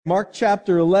Mark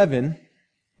chapter 11,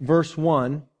 verse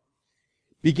 1,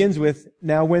 begins with,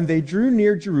 "Now when they drew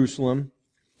near Jerusalem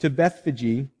to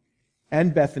Bethphage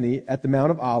and Bethany at the Mount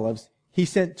of Olives, he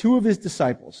sent two of his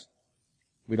disciples."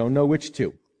 We don't know which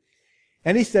two.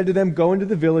 "And he said to them, 'Go into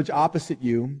the village opposite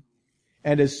you,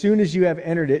 and as soon as you have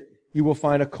entered it, you will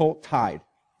find a colt tied,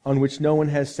 on which no one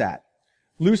has sat.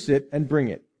 Loose it and bring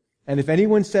it. And if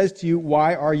anyone says to you,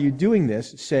 "Why are you doing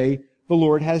this?" say, "The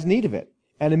Lord has need of it."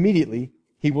 And immediately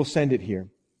he will send it here."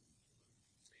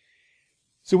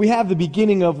 So we have the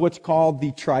beginning of what's called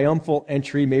the triumphal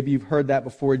entry. Maybe you've heard that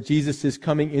before. Jesus is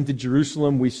coming into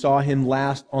Jerusalem. We saw him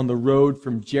last on the road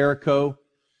from Jericho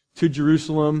to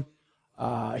Jerusalem.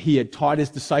 He had taught his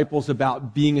disciples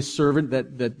about being a servant,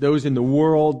 that those in the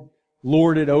world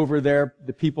lord it over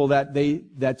the people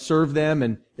that serve them,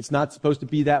 and it's not supposed to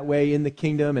be that way in the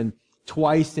kingdom. And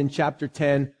twice in chapter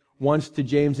 10, once to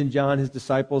James and John, his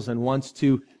disciples, and once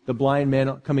to the blind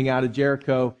man coming out of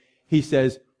Jericho, he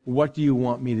says, "What do you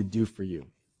want me to do for you?"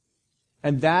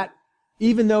 And that,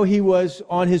 even though he was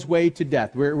on his way to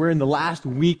death, we're in the last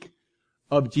week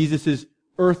of Jesus'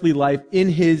 earthly life in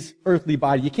his earthly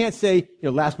body. You can't say,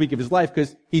 last week of his life,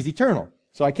 because he's eternal.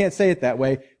 So I can't say it that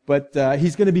way, but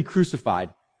he's going to be crucified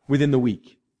within the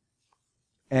week.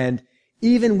 And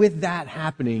even with that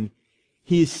happening,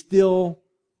 he is still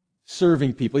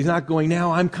serving people. He's not going,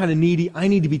 "Now I'm kind of needy. I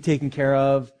need to be taken care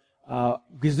of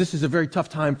because this is a very tough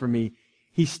time for me."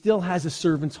 He still has a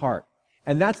servant's heart.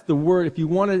 And that's the word. If you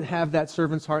want to have that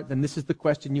servant's heart, then this is the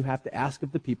question you have to ask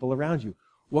of the people around you.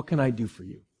 What can I do for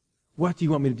you? What do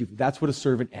you want me to do for you? That's what a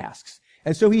servant asks.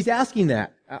 And so he's asking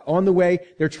that. On the way,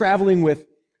 they're traveling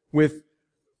with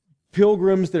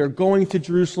pilgrims that are going to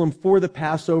Jerusalem for the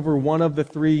Passover, one of the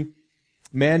three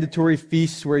mandatory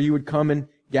feasts where you would come and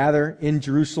gather in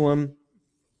Jerusalem.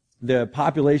 The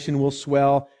population will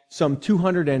swell. Some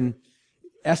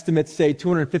estimates say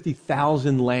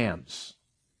 250,000 lambs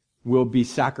will be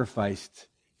sacrificed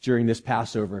during this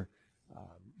Passover,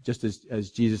 just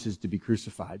as Jesus is to be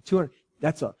crucified.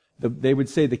 They would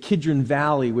say the Kidron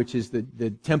Valley, which is the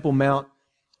Temple Mount,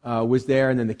 was there,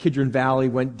 and then the Kidron Valley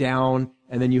went down,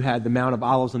 and then you had the Mount of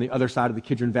Olives on the other side of the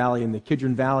Kidron Valley, and the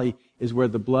Kidron Valley is where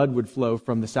the blood would flow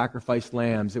from the sacrificed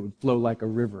lambs. It would flow like a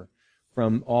river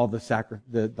from all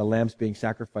the lambs being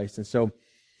sacrificed. And so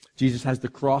Jesus has to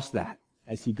cross that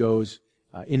as he goes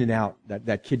in and out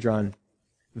that Kidron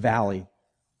Valley.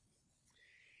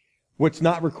 What's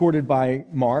not recorded by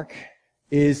Mark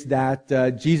is that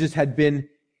Jesus had been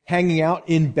hanging out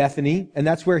in Bethany, and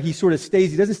that's where he sort of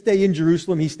stays. He doesn't stay in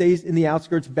Jerusalem. He stays in the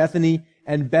outskirts, Bethany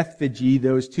and Bethphage,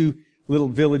 those two little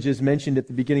villages mentioned at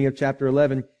the beginning of chapter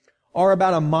 11, are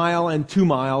about 1 mile and 2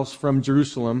 miles from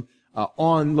Jerusalem,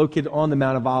 located on the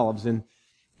Mount of Olives. And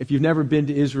if you've never been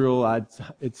to Israel,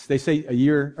 they say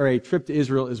a trip to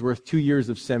Israel is worth 2 years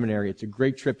of seminary. It's a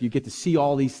great trip. You get to see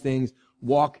all these things,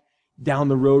 walk down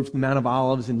the road from the Mount of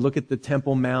Olives and look at the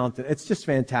Temple Mount. It's just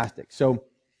fantastic. So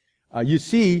you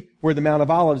see where the Mount of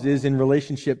Olives is in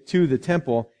relationship to the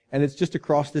temple, and it's just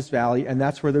across this valley, and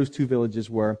that's where those two villages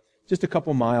were, just a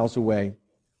couple miles away.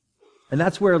 And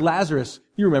that's where Lazarus,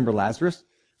 you remember Lazarus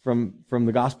from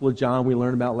the Gospel of John. We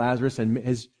learn about Lazarus and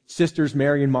his sisters,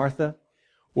 Mary and Martha.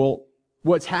 Well,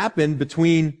 what's happened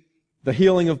between the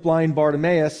healing of blind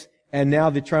Bartimaeus and now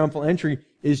the triumphal entry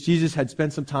is Jesus had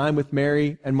spent some time with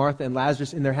Mary and Martha and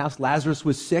Lazarus in their house. Lazarus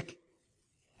was sick,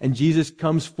 and Jesus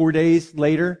comes 4 days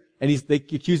later, and they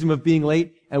accuse him of being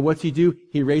late. And what's he do?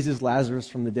 He raises Lazarus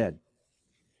from the dead.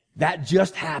 That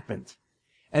just happened.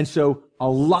 And so a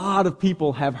lot of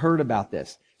people have heard about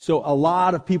this. So a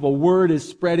lot of people, word is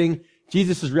spreading.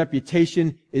 Jesus'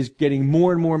 reputation is getting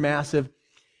more and more massive.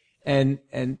 And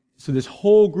so this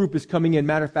whole group is coming in.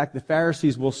 Matter of fact, the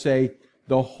Pharisees will say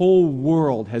the whole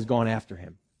world has gone after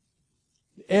him.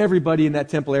 Everybody in that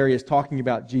temple area is talking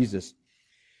about Jesus.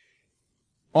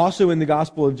 Also in the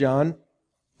Gospel of John,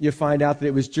 you find out that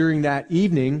it was during that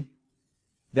evening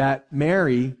that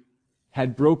Mary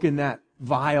had broken that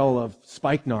vial of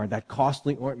spikenard, that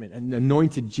costly ointment, and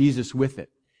anointed Jesus with it.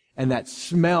 And that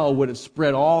smell would have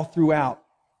spread all throughout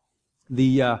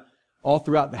the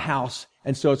house.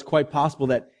 And so it's quite possible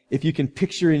that if you can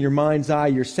picture in your mind's eye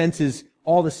your senses,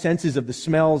 all the senses of the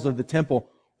smells of the temple,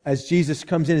 as Jesus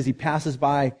comes in, as he passes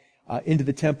by into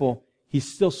the temple, he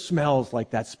still smells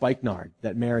like that spikenard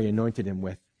that Mary anointed him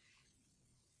with.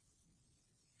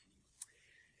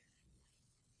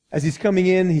 As he's coming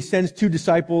in, he sends two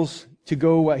disciples to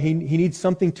go. He needs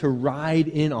something to ride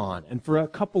in on, and for a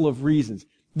couple of reasons.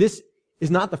 This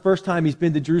is not the first time he's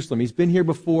been to Jerusalem. He's been here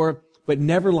before, but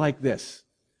never like this.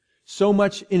 So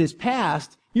much in his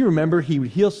past, you remember he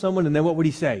would heal someone, and then what would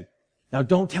he say? Now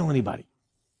don't tell anybody.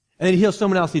 And then he'd heal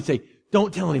someone else, he'd say,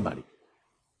 don't tell anybody.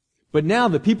 But now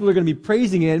the people are going to be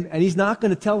praising him, and he's not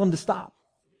going to tell them to stop.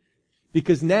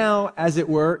 Because now, as it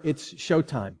were, it's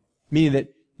showtime. Meaning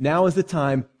that now is the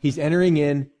time he's entering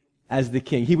in as the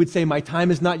king. He would say, my time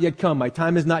has not yet come. My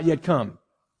time has not yet come.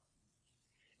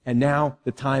 And now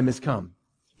the time has come.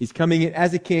 He's coming in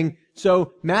as a king.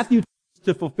 So Matthew,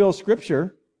 to fulfill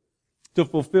Scripture, to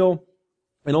fulfill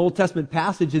an Old Testament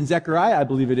passage in Zechariah, I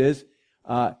believe it is,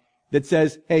 that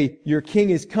says, hey, your king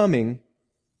is coming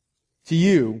to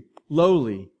you,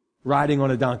 lowly, riding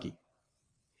on a donkey.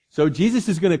 So Jesus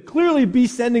is going to clearly be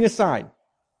sending a sign.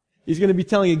 He's going to be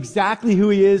telling exactly who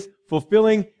he is,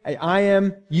 fulfilling, hey, I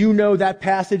am, you know that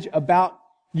passage about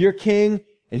your king,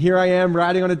 and here I am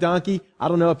riding on a donkey. I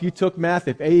don't know if you took math,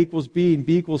 if A equals B and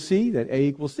B equals C, then A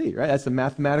equals C, right? That's a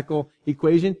mathematical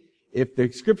equation. If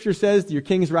the Scripture says your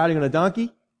king is riding on a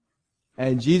donkey,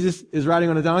 and Jesus is riding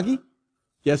on a donkey,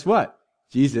 guess what?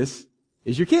 Jesus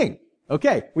is your king.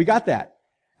 Okay, we got that.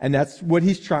 And that's what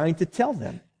he's trying to tell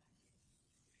them.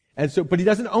 And so, but he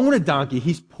doesn't own a donkey.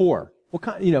 He's poor. What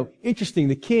kind, interesting.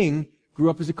 The king grew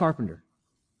up as a carpenter.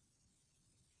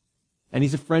 And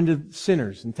he's a friend of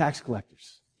sinners and tax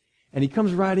collectors. And he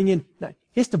comes riding in. Now,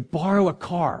 he has to borrow a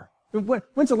car.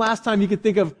 When's the last time you could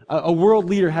think of a world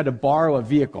leader had to borrow a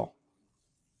vehicle?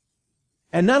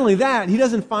 And not only that, he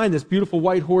doesn't find this beautiful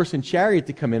white horse and chariot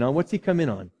to come in on. What's he come in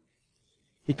on?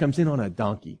 He comes in on a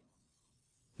donkey.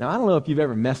 Now, I don't know if you've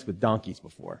ever messed with donkeys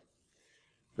before.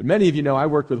 But many of you know I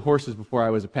worked with horses before I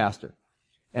was a pastor.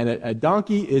 And a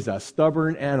donkey is a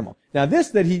stubborn animal. Now this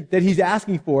that he's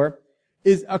asking for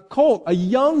is a colt, a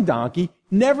young donkey,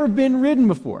 never been ridden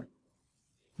before.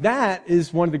 That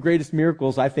is one of the greatest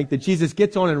miracles, I think, that Jesus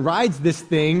gets on and rides this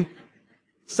thing.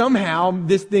 Somehow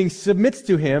this thing submits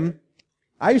to him.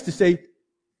 I used to say,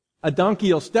 a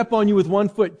donkey will step on you with one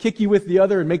foot, kick you with the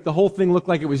other, and make the whole thing look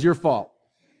like it was your fault.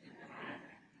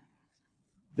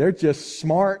 They're just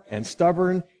smart and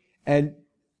stubborn. And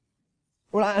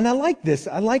I like this.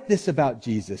 I like this about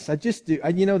Jesus. I just do.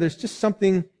 There's just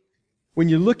something when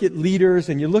you look at leaders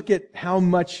and you look at how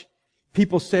much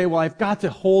people say, well, I've got to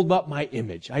hold up my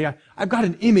image. I've got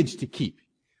an image to keep.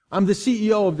 I'm the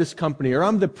CEO of this company, or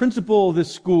I'm the principal of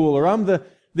this school, or I'm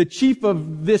the chief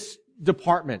of this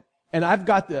department. And I've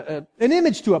got an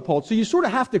image to uphold. So you sort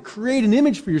of have to create an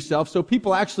image for yourself so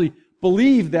people actually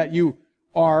believe that you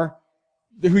are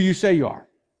who you say you are.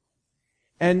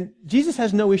 And Jesus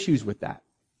has no issues with that.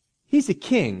 He's a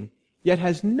king, yet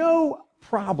has no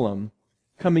problem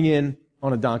coming in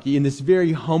on a donkey in this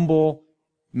very humble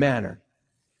manner.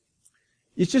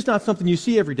 It's just not something you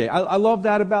see every day. I love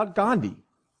that about Gandhi.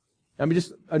 I mean,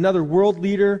 just another world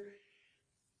leader.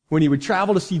 When he would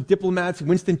travel to see diplomats,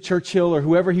 Winston Churchill or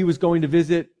whoever he was going to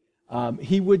visit,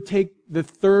 he would take the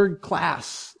third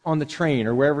class on the train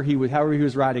or however he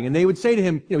was riding. And they would say to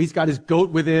him, he's got his goat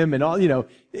with him and all,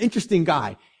 interesting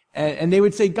guy. And they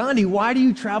would say, Gandhi, why do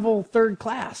you travel third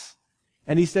class?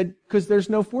 And he said, because there's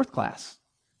no fourth class.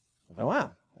 I thought,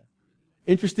 wow.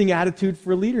 Interesting attitude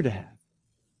for a leader to have.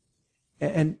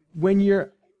 And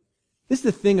this is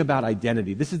the thing about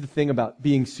identity. This is the thing about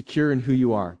being secure in who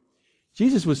you are.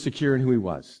 Jesus was secure in who he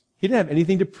was. He didn't have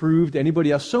anything to prove to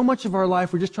anybody else. So much of our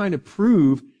life, we're just trying to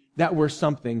prove that we're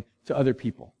something to other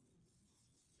people.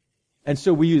 And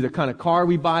so we use the kind of car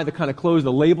we buy, the kind of clothes,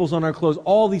 the labels on our clothes.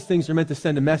 All these things are meant to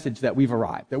send a message that we've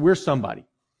arrived, that we're somebody.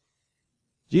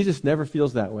 Jesus never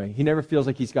feels that way. He never feels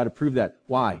like he's got to prove that.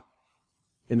 Why?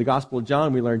 In the Gospel of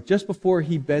John, we learn just before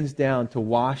he bends down to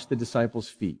wash the disciples'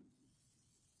 feet,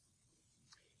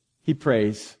 he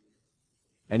prays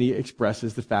and he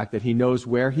expresses the fact that he knows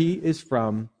where he is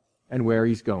from and where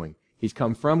he's going. He's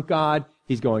come from God.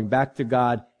 He's going back to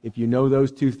God. If you know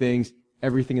those two things,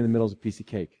 everything in the middle is a piece of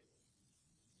cake.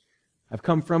 I've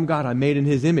come from God. I'm made in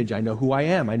his image. I know who I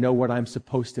am. I know what I'm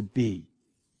supposed to be.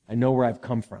 I know where I've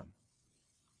come from.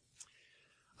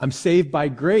 I'm saved by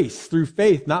grace through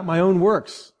faith, not my own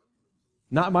works,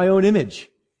 not my own image.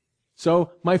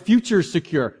 So my future is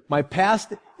secure. My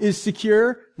past is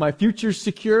secure. My future is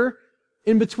secure.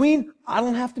 In between, I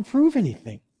don't have to prove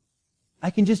anything.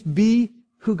 I can just be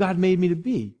who God made me to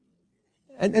be.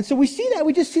 And so we see that.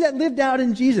 We just see that lived out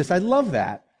in Jesus. I love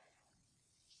that.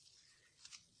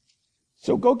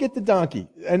 So go get the donkey.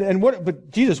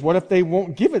 But Jesus, what if they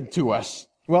won't give it to us?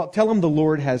 Well, tell them the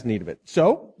Lord has need of it.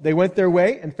 So they went their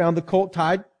way and found the colt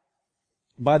tied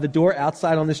by the door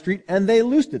outside on the street, and they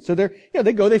loosed it. So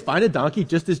they find a donkey,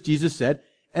 just as Jesus said,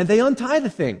 and they untie the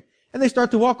thing. And they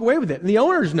start to walk away with it. And the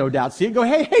owners, no doubt, see it and go,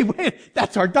 hey, wait,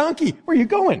 that's our donkey. Where are you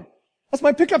going? That's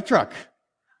my pickup truck.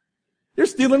 You're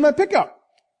stealing my pickup.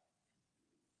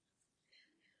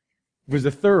 was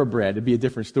a thoroughbred, it'd be a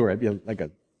different story. It'd be like a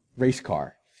race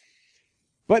car.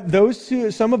 But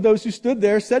some of those who stood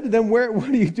there said to them, what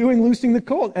are you doing loosing the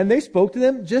colt? And they spoke to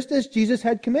them just as Jesus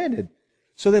had commanded.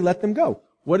 So they let them go.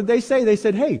 What did they say? They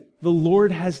said, hey, the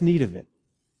Lord has need of it.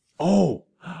 Oh,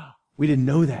 we didn't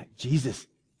know that. Jesus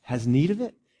has need of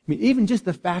it? I mean, even just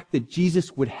the fact that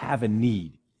Jesus would have a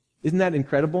need. Isn't that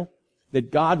incredible?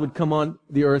 That God would come on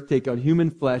the earth, take on human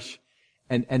flesh,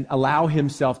 and allow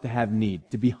himself to have need,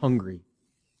 to be hungry,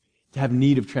 to have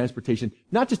need of transportation.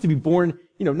 Not just to be born,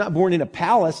 not born in a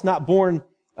palace, not born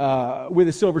with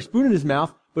a silver spoon in his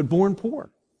mouth, but born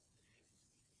poor.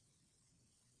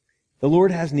 The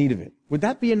Lord has need of it. Would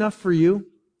that be enough for you?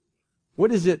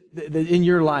 What is it that in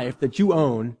your life that you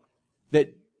own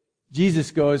that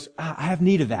Jesus goes, I have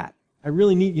need of that. I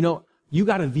really need, you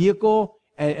got a vehicle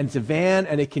and it's a van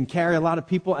and it can carry a lot of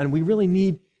people and we really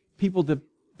need people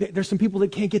there's some people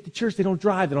that can't get to church. They don't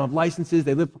drive. They don't have licenses.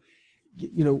 They live,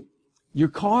 your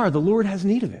car, the Lord has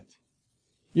need of it.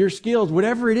 Your skills,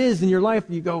 whatever it is in your life,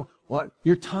 you go, what?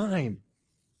 Your time.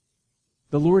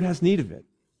 The Lord has need of it.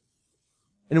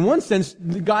 And in one sense,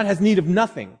 God has need of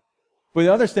nothing. But in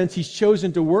the other sense, he's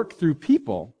chosen to work through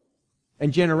people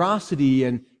and generosity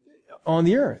and on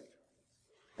the earth.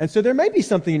 And so there may be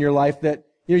something in your life that,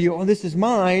 this is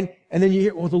mine. And then you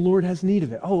hear, the Lord has need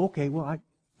of it. Oh, okay. Well,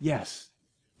 yes.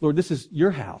 Lord, this is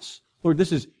your house. Lord,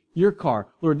 this is your car.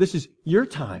 Lord, this is your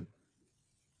time.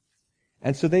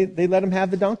 And so they let him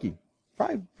have the donkey.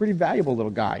 Probably a pretty valuable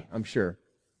little guy, I'm sure.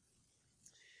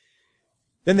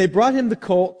 Then they brought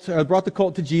the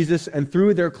colt to Jesus and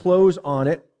threw their clothes on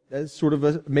it as sort of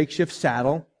a makeshift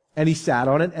saddle, and he sat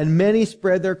on it, and many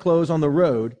spread their clothes on the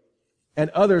road, and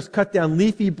others cut down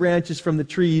leafy branches from the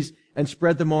trees and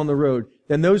spread them on the road.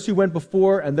 Then those who went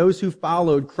before and those who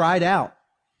followed cried out,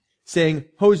 saying,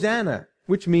 Hosanna,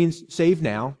 which means save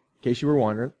now, in case you were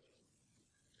wondering.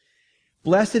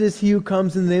 Blessed is he who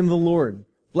comes in the name of the Lord.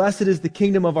 Blessed is the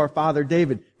kingdom of our father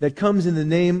David that comes in the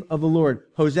name of the Lord.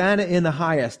 Hosanna in the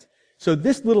highest. So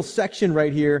this little section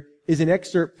right here is an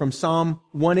excerpt from Psalm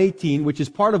 118, which is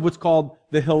part of what's called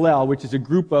the Hallel, which is a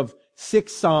group of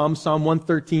 6 Psalms, Psalm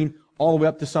 113, all the way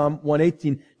up to Psalm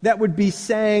 118. That would be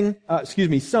sung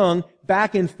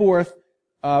back and forth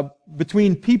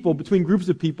between groups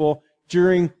of people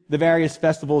during the various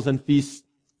festivals and feasts.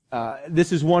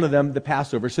 This is one of them, the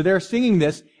Passover. So they're singing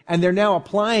this, and they're now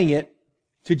applying it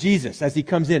to Jesus as he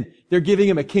comes in. They're giving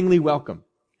him a kingly welcome,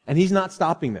 and he's not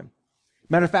stopping them.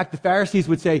 Matter of fact, the Pharisees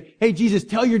would say, hey, Jesus,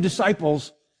 tell your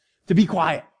disciples to be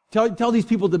quiet. Tell these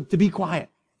people to be quiet.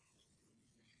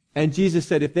 And Jesus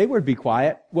said, if they were to be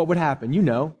quiet, what would happen?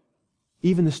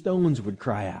 Even the stones would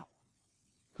cry out.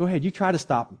 Go ahead, you try to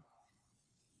stop them.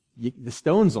 The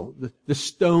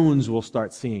stones will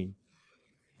start singing.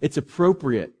 It's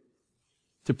appropriate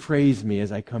to praise me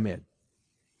as I come in,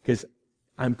 because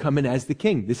I'm coming as the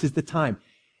king. This is the time.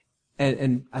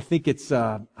 And I think it's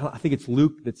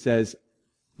Luke that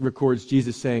records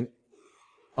Jesus saying,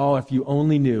 oh, if you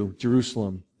only knew,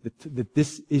 Jerusalem, that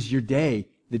this is your day,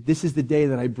 that this is the day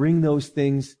that I bring those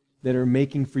things that are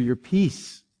making for your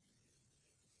peace.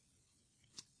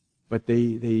 But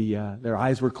their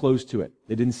eyes were closed to it.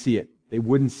 They didn't see it. They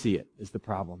wouldn't see it is the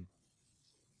problem.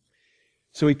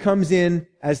 So he comes in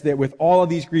with all of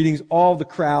these greetings, all of the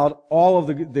crowd, all of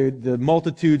the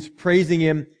multitudes praising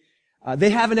him.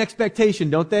 They have an expectation,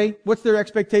 don't they? What's their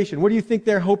expectation? What do you think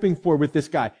they're hoping for with this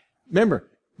guy? Remember,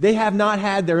 they have not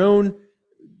had their own,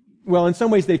 well, in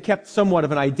some ways they've kept somewhat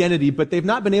of an identity, but they've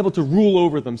not been able to rule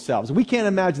over themselves. We can't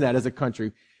imagine that as a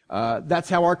country. That's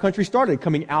how our country started,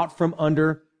 coming out from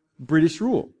under British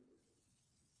rule.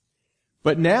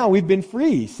 But now we've been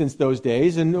free since those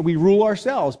days, and we rule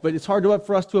ourselves. But it's hard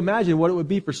for us to imagine what it would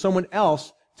be for someone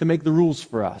else to make the rules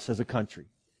for us as a country.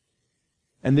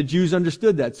 And the Jews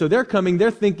understood that. So they're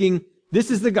thinking, this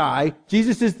is the guy,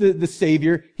 Jesus is the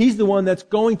Savior, he's the one that's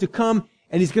going to come,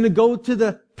 and he's going to go to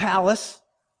the palace,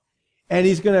 and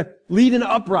he's going to lead an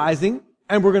uprising,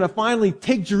 and we're going to finally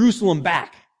take Jerusalem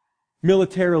back,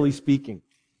 militarily speaking.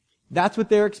 That's what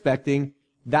they're expecting.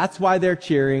 That's why they're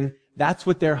cheering. That's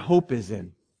what their hope is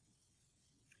in.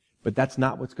 But that's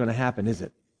not what's going to happen, is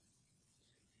it?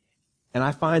 And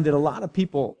I find that a lot of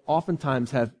people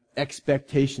oftentimes have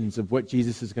expectations of what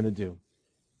Jesus is going to do.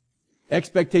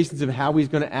 Expectations of how he's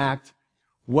going to act,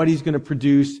 what he's going to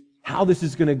produce, how this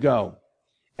is going to go.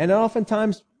 And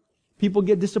oftentimes people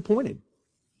get disappointed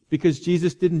because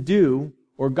Jesus didn't do,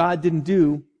 or God didn't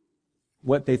do,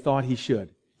 what they thought he should.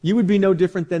 You would be no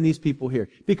different than these people here.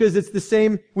 Because it's the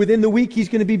same, within the week he's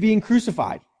going to be being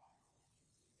crucified.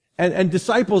 And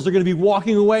disciples are going to be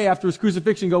walking away after his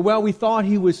crucifixion and go, well, we thought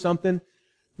he was something.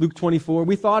 Luke 24.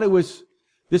 We thought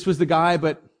this was the guy,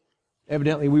 but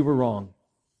evidently we were wrong.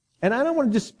 And I don't want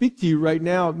to just speak to you right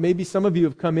now. Maybe some of you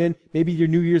have come in. Maybe your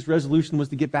New Year's resolution was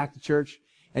to get back to church.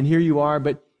 And here you are.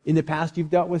 But in the past,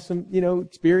 you've dealt with some,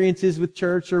 experiences with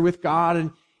church or with God.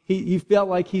 And you felt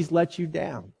like He's let you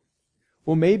down.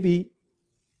 Well, maybe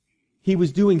He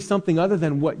was doing something other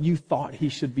than what you thought He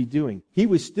should be doing. He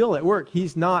was still at work.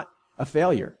 He's not a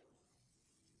failure.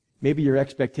 Maybe your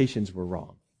expectations were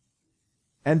wrong.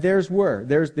 And theirs were.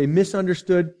 They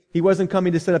misunderstood. He wasn't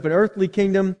coming to set up an earthly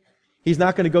kingdom. He's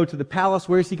not going to go to the palace.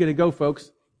 Where is He going to go,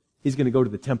 folks? He's going to go to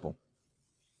the temple.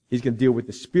 He's going to deal with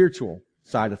the spiritual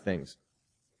side of things.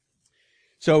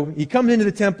 So He comes into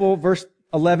the temple. Verse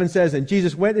 11 says, "And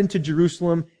Jesus went into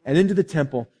Jerusalem and into the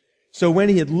temple. So when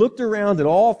He had looked around at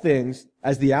all things,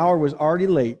 as the hour was already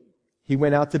late, He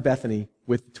went out to Bethany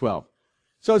with the 12.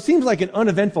 So it seems like an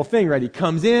uneventful thing, right? He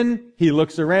comes in, He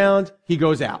looks around, He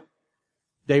goes out.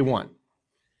 Day one.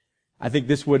 I think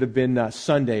this would have been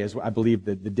Sunday, as I believe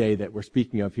the day that we're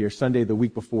speaking of here, Sunday the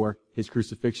week before His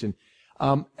crucifixion.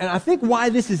 And I think why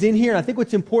this is in here, and I think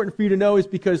what's important for you to know is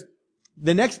because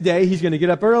the next day He's going to get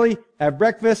up early, have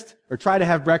breakfast, or try to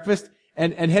have breakfast,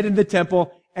 and head into the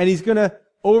temple, and He's going to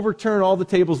overturn all the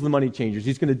tables of the money changers.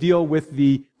 He's going to deal with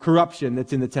the corruption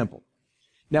that's in the temple.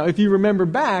 Now, if you remember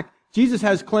back, Jesus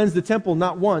has cleansed the temple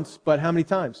not once, but how many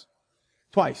times?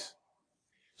 Twice.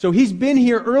 So He's been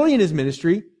here early in His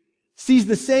ministry, sees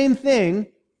the same thing,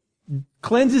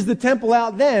 cleanses the temple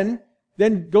out then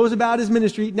goes about His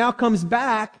ministry, now comes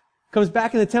back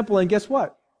in the temple, and guess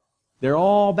what? They're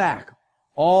all back.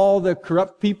 All the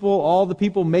corrupt people, all the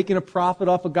people making a profit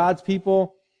off of God's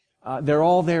people, they're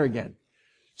all there again.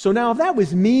 So now if that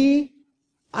was me,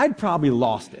 I'd probably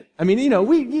lost it. I mean,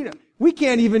 we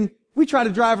can't even, we try to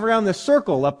drive around the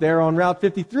circle up there on Route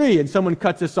 53 and someone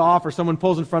cuts us off or someone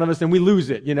pulls in front of us and we lose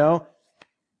it,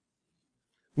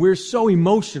 We're so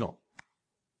emotionally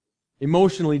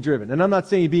driven. And I'm not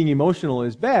saying being emotional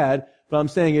is bad, but I'm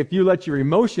saying if you let your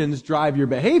emotions drive your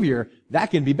behavior,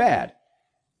 that can be bad.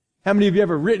 How many of you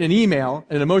ever written an email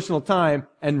at an emotional time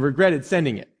and regretted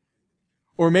sending it?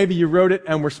 Or maybe you wrote it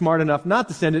and were smart enough not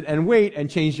to send it and wait and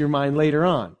change your mind later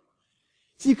on.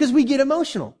 See, because we get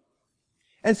emotional.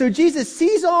 And so Jesus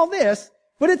sees all this,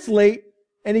 but it's late,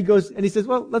 and He goes, and He says,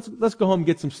 well, let's go home and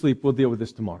get some sleep. We'll deal with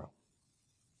this tomorrow.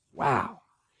 Wow.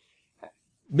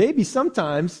 Maybe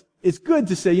sometimes it's good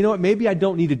to say, maybe I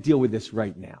don't need to deal with this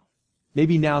right now.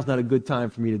 Maybe now's not a good time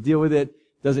for me to deal with it.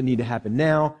 Doesn't need to happen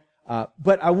now.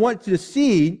 But I want you to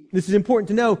see, this is important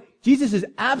to know, Jesus is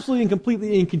absolutely and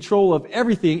completely in control of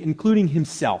everything, including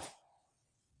Himself.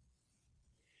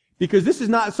 Because this is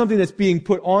not something that's being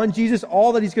put on Jesus.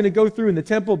 All that He's going to go through in the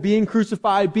temple, being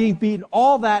crucified, being beaten,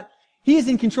 all that, He is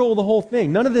in control of the whole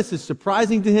thing. None of this is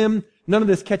surprising to Him. None of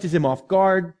this catches Him off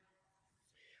guard.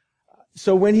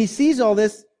 So when He sees all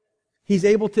this, He's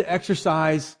able to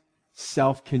exercise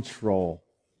self-control.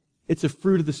 It's a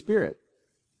fruit of the Spirit.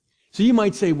 So you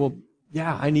might say, well,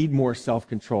 yeah, I need more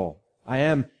self-control.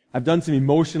 I've done some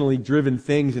emotionally driven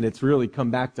things and it's really come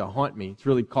back to haunt me. It's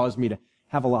really caused me to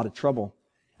have a lot of trouble.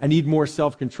 I need more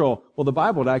self-control. Well, the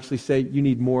Bible would actually say you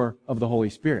need more of the Holy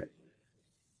Spirit.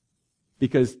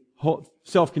 Because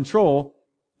self-control,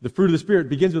 the fruit of the Spirit,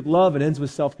 begins with love and ends with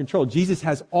self-control. Jesus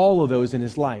has all of those in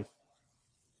His life.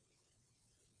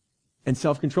 And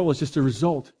self-control is just a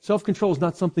result. Self-control is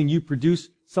not something you produce.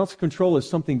 Self-control is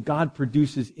something God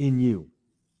produces in you.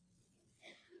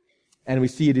 And we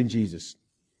see it in Jesus.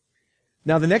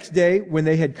 Now the next day, when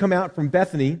they had come out from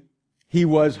Bethany, He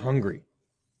was hungry.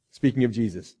 Speaking of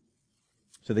Jesus.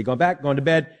 So they gone to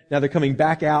bed. Now they're coming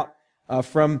back out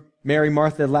from Mary,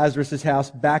 Martha, Lazarus' house,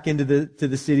 back into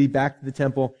the city, back to the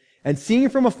temple. And seeing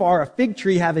from afar a fig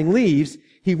tree having leaves,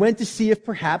 He went to see if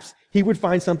perhaps He would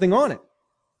find something on it.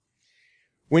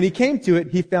 When He came to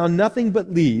it, He found nothing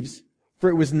but leaves, for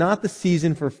it was not the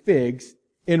season for figs.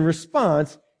 In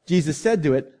response, Jesus said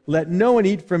to it, "Let no one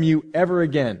eat from you ever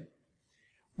again."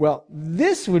 Well,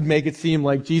 this would make it seem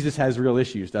like Jesus has real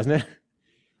issues, doesn't it?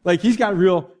 Like He's got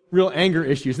real anger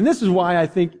issues. And this is why I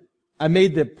think I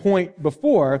made the point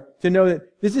before to know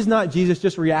that this is not Jesus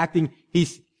just reacting.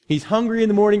 He's hungry in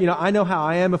the morning. I know how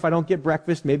I am if I don't get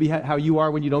breakfast, maybe how you are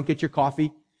when you don't get your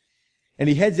coffee. And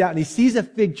He heads out and He sees a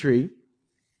fig tree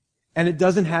and it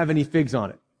doesn't have any figs on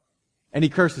it. And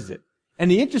He curses it. And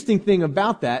the interesting thing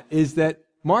about that is that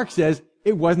Mark says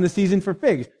it wasn't the season for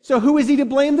figs. So who is He to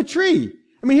blame? The tree.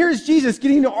 I mean, here's Jesus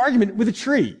getting into an argument with a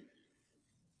tree.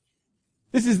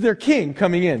 This is their king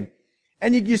coming in.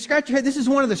 And you scratch your head. This is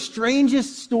one of the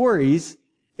strangest stories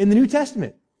in the New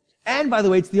Testament. And by the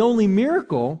way, it's the only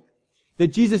miracle that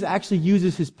Jesus actually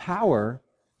uses His power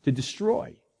to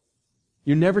destroy.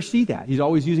 You never see that. He's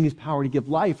always using his power to give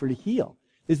life or to heal.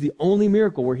 This is the only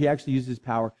miracle where he actually uses his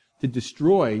power to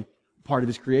destroy part of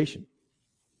his creation.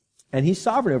 And he's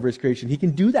sovereign over his creation. He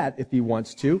can do that if he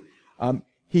wants to.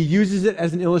 He uses it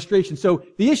as an illustration. So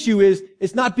the issue is,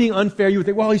 it's not being unfair. You would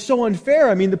think, well, he's so unfair.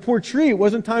 I mean, the poor tree, it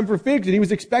wasn't time for figs, and he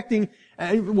was expecting,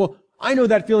 well, I know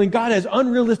that feeling. God has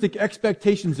unrealistic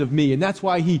expectations of me, and that's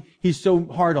why he's so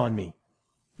hard on me.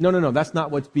 No. That's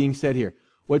not what's being said here.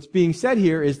 What's being said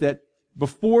here is that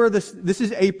before this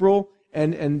is April,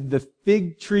 and the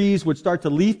fig trees would start to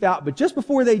leaf out, but just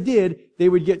before they did, they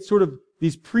would get sort of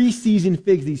these pre-season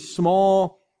figs, these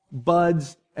small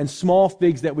buds and small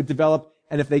figs that would develop.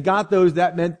 And if they got those,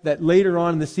 that meant that later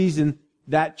on in the season,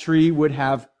 that tree would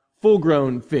have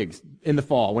full-grown figs in the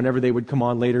fall, whenever they would come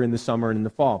on later in the summer and in the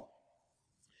fall.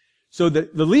 So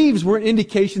the leaves were an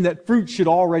indication that fruit should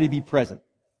already be present.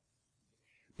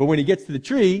 But when he gets to the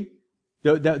tree,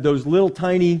 those little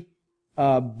tiny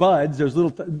buds, those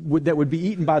little that would be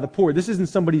eaten by the poor. This isn't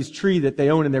somebody's tree that they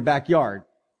own in their backyard.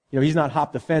 He's not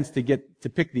hopped the fence to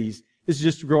pick these. This is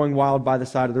just growing wild by the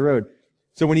side of the road.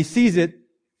 So when he sees it,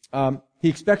 he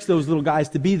expects those little guys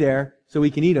to be there so he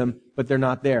can eat them, but they're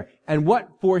not there. And what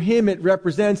for him it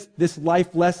represents, this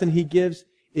life lesson he gives,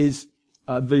 is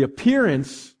the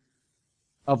appearance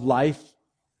of life,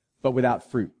 but without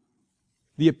fruit.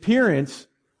 The appearance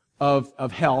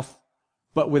of health,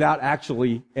 but without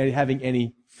actually having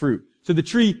any fruit. So the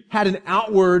tree had an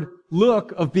outward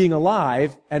look of being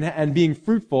alive and being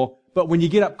fruitful, but when you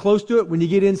get up close to it, when you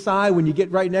get inside, when you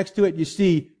get right next to it, you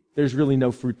see there's really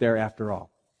no fruit there after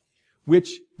all.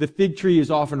 Which the fig tree is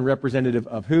often representative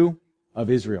of who? Of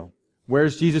Israel.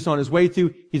 Where's Jesus on his way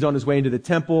to? He's on his way into the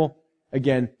temple.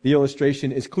 Again, the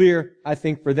illustration is clear. I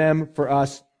think for them, for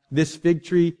us, this fig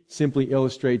tree simply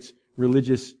illustrates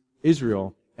religious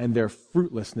Israel and their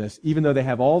fruitlessness, even though they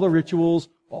have all the rituals,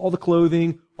 all the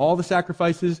clothing, all the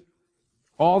sacrifices,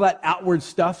 all that outward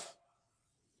stuff.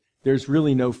 There's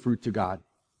really no fruit to God.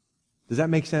 Does that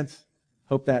make sense?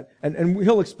 Hope that. And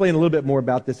he'll explain a little bit more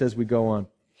about this as we go on.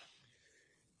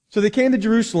 So they came to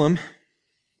Jerusalem.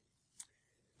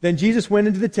 Then Jesus went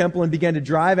into the temple and began to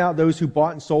drive out those who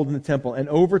bought and sold in the temple, and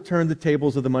overturned the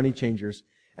tables of the money changers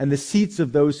and the seats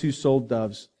of those who sold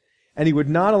doves. And he would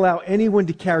not allow anyone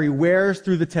to carry wares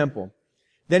through the temple.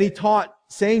 Then he taught,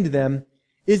 saying to them,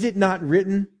 "Is it not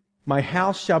written, 'My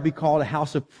house shall be called a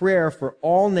house of prayer for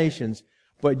all nations,'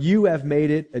 but you have made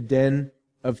it a den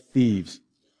of thieves."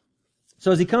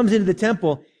 So as he comes into the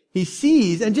temple, he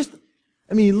sees, and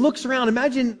he looks around.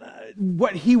 Imagine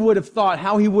what he would have thought,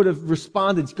 how he would have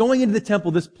responded. Going into the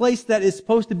temple, this place that is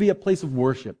supposed to be a place of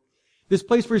worship. This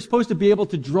place where he's supposed to be able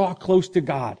to draw close to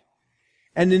God.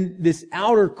 And in this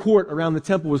outer court around the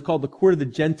temple was called the court of the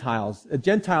Gentiles. A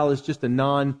Gentile is just a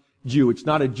non-Jew. It's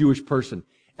not a Jewish person.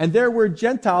 And there were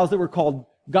Gentiles that were called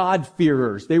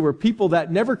God-fearers. They were people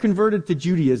that never converted to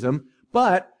Judaism,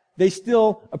 but they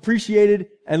still appreciated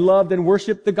and loved and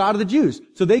worshiped the God of the Jews.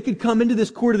 So they could come into this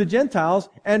court of the Gentiles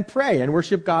and pray and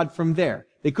worship God from there.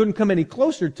 They couldn't come any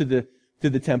closer to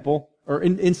the temple or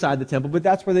inside the temple, but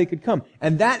that's where they could come.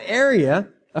 And that area,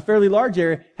 a fairly large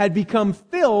area, had become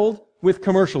filled with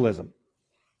commercialism.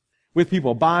 With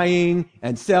people buying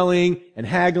and selling and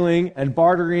haggling and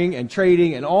bartering and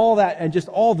trading and all that, and just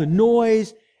all the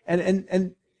noise.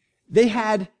 And they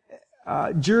had,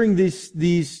 during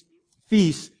these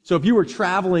feasts, so if you were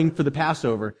traveling for the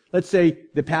Passover, let's say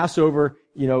the Passover,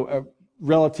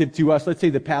 relative to us, let's say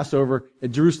the Passover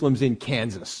at Jerusalem's in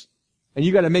Kansas. And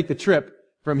you got to make the trip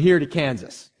from here to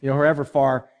Kansas, however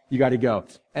far you got to go.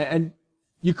 And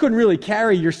you couldn't really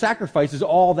carry your sacrifices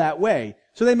all that way.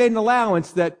 So they made an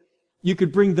allowance that you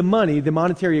could bring the money, the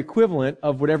monetary equivalent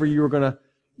of whatever you were going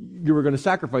to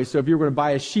sacrifice. So if you were going to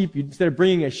buy a sheep, instead of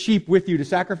bringing a sheep with you to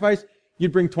sacrifice,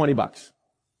 you'd bring $20.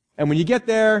 And when you get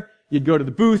there, you'd go to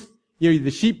the booth, the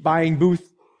sheep buying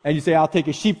booth, and you say, "I'll take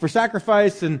a sheep for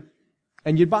sacrifice," and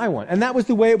you'd buy one. And that was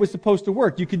the way it was supposed to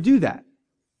work. You could do that.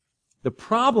 The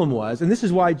problem was, and this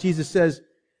is why Jesus says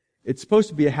it's supposed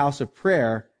to be a house of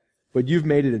prayer, but you've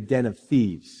made it a den of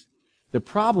thieves. The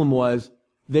problem was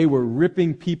they were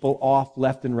ripping people off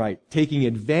left and right, taking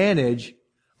advantage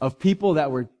of people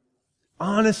that were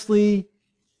honestly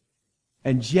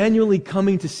and genuinely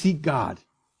coming to seek God.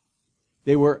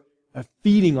 They were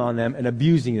feeding on them and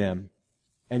abusing them.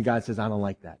 And God says, "I don't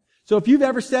like that." So if you've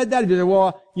ever said that, if you say,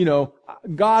 "Well,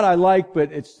 God I like,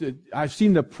 but I've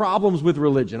seen the problems with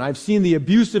religion. I've seen the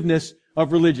abusiveness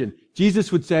of religion."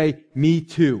 Jesus would say, "Me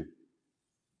too.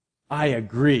 I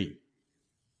agree."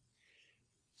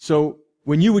 So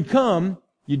when you would come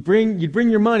You'd bring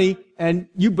your money,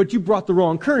 but you brought the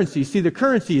wrong currency. See, the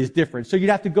currency is different. So you'd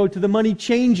have to go to the money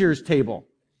changers table.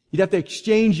 You'd have to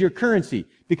exchange your currency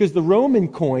because the Roman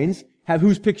coins have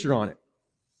whose picture on it?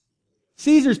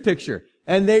 Caesar's picture.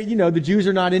 And the Jews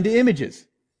are not into images.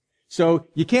 So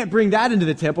you can't bring that into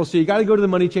the temple. So you got to go to the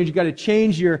money changer. You got to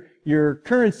change your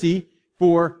currency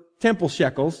for temple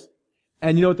shekels.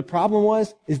 And you know what the problem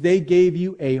was? Is they gave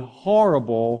you a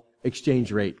horrible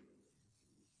exchange rate.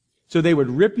 So they would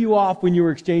rip you off when you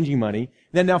were exchanging money.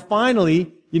 Then now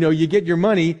finally, you get your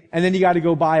money and then you got to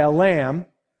go buy a lamb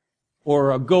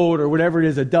or a goat or whatever it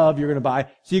is, a dove you're going to buy.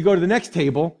 So you go to the next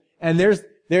table and there's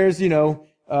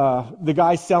the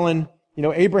guy selling,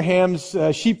 Abraham's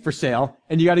sheep for sale,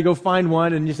 and you got to go find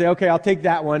one and you say, okay, I'll take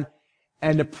that one.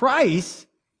 And the price,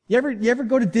 you ever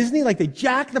go to Disney? Like they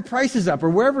jack the prices up or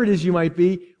wherever it is you might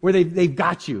be where they've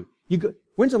got you.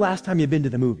 When's the last time you've been to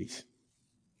the movies?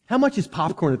 How much is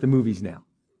popcorn at the movies now?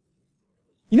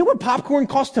 You know what popcorn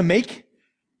costs to make?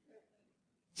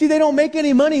 See, they don't make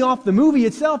any money off the movie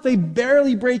itself. They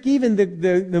barely break even.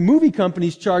 The movie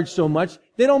companies charge so much.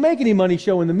 They don't make any money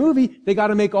showing the movie. They got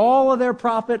to make all of their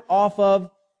profit off of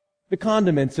the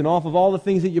condiments and off of all the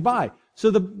things that you buy. So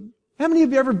how many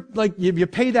of you ever, you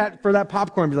pay that for that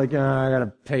popcorn, be like, I got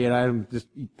to pay it. I don't just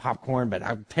eat popcorn, but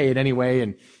I'll pay it anyway.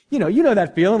 And you know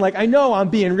that feeling. Like, I know I'm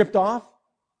being ripped off,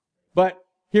 but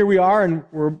here we are and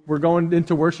we're going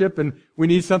into worship and we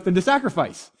need something to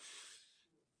sacrifice.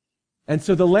 And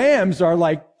so the lambs are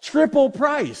like triple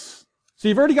price. So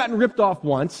you've already gotten ripped off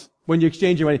once when you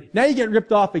exchange your money. Now you get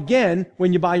ripped off again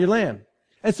when you buy your lamb.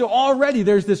 And so already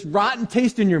there's this rotten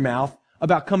taste in your mouth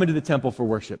about coming to the temple for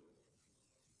worship.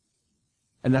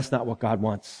 And that's not what God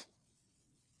wants.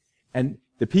 And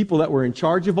the people that were in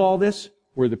charge of all this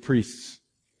were the priests.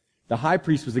 The high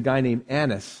priest was a guy named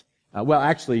Annas.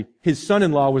 Actually, his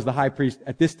son-in-law was the high priest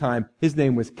at this time. His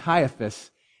name was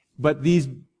Caiaphas. But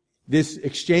this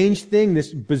exchange thing,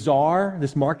 this bazaar,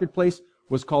 this marketplace,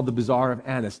 was called the Bazaar of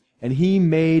Annas. And he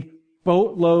made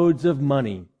boatloads of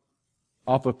money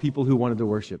off of people who wanted to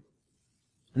worship.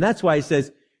 And that's why he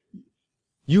says,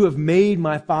 you have made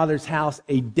my father's house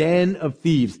a den of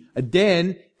thieves. A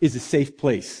den is a safe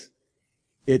place.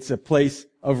 It's a place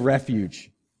of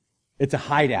refuge. It's a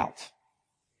hideout.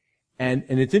 And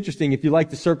it's interesting, if you like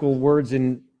to circle words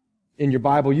in your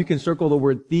Bible, you can circle the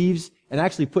word thieves and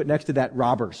actually put next to that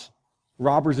robbers.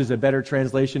 Robbers is a better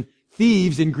translation.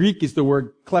 Thieves in Greek is the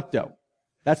word klepto.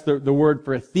 That's the word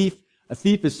for a thief. A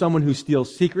thief is someone who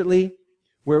steals secretly.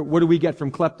 What do we get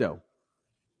from klepto?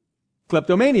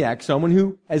 Kleptomaniac, someone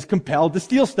who is compelled to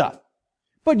steal stuff.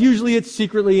 But usually it's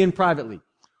secretly and privately.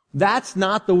 That's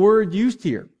not the word used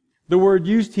here. The word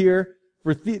used here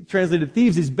for translated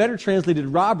thieves is better translated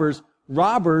robbers.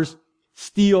 Robbers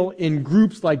steal in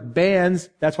groups like bands.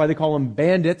 That's why they call them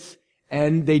bandits.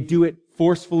 And they do it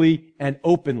forcefully and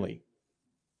openly.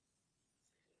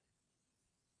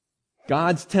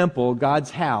 God's temple,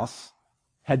 God's house,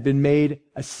 had been made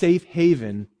a safe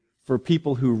haven for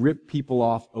people who rip people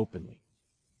off openly.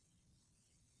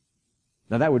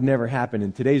 Now that would never happen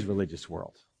in today's religious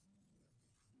world.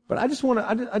 But I just want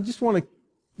to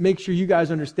make sure you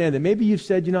guys understand that maybe you've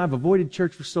said, I've avoided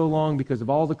church for so long because of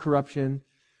all the corruption,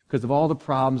 because of all the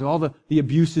problems, all the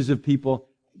abuses of people.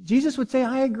 Jesus would say,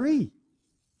 I agree.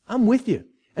 I'm with you.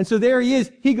 And so there he is.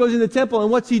 He goes in the temple,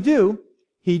 and what's he do?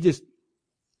 He just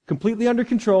completely under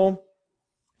control.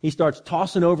 He starts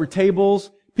tossing over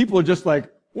tables. People are just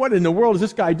like, what in the world is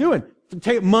this guy doing?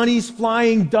 Money's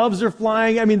flying, doves are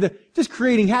flying. Just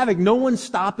creating havoc. No one's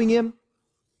stopping him.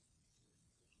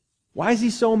 Why is he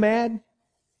so mad?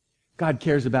 God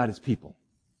cares about his people.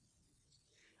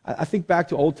 I think back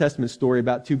to Old Testament story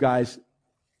about two guys,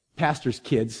 pastors'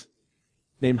 kids,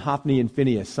 named Hophni and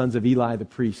Phinehas, sons of Eli the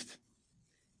priest.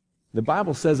 The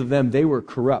Bible says of them, they were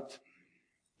corrupt,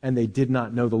 and they did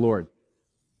not know the Lord.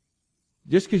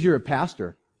 Just because you're a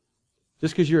pastor,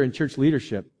 just because you're in church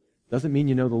leadership, doesn't mean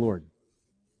you know the Lord.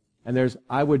 And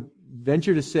I would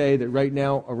venture to say that right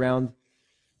now around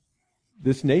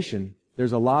this nation,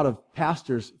 there's a lot of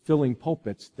pastors filling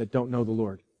pulpits that don't know the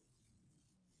Lord.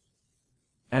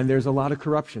 And there's a lot of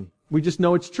corruption. We just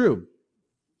know it's true.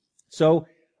 So,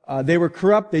 they were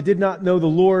corrupt. They did not know the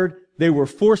Lord. They were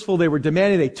forceful. They were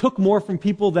demanding. They took more from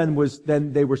people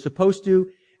than they were supposed to.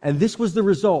 And this was the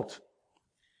result.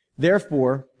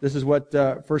 Therefore, this is what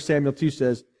 1 Samuel 2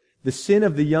 says, the sin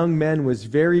of the young men was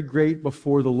very great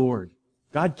before the Lord.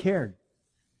 God cared.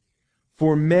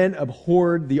 For men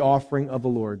abhorred the offering of the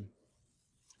Lord.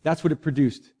 That's what it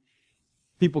produced.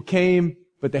 People came,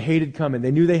 but they hated coming.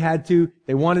 They knew they had to.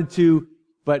 They wanted to,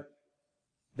 but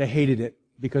they hated it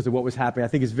because of what was happening. I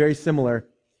think it's very similar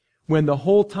when the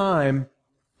whole time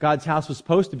God's house was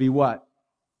supposed to be what?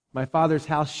 My Father's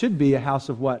house should be a house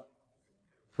of what?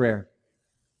 Prayer.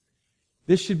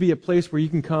 This should be a place where you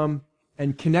can come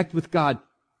and connect with God,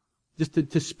 just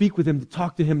to speak with Him, to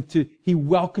talk to Him. He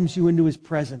welcomes you into His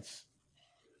presence.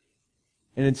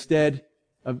 And instead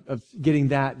of getting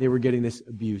that, they were getting this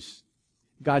abuse.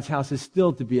 God's house is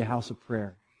still to be a house of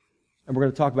prayer. And we're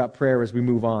going to talk about prayer as we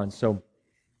move on. So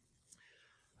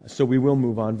we will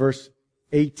move on. Verse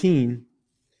 18,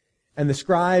 and the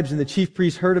scribes and the chief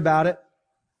priests heard about it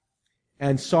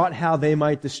and sought how they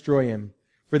might destroy him.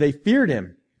 For they feared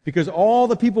him, because all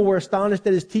the people were astonished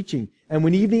at his teaching. And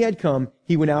when evening had come,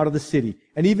 he went out of the city.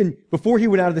 And even before he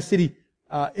went out of the city,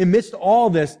 amidst all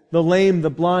this, the lame, the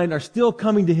blind are still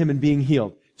coming to him and being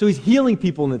healed. So he's healing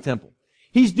people in the temple.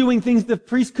 He's doing things the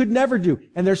priests could never do.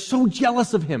 And they're so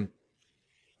jealous of him.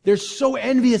 They're so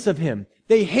envious of him.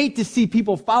 They hate to see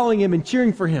people following him and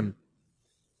cheering for him.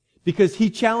 Because he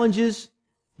challenges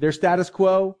their status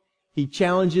quo. He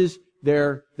challenges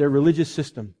their religious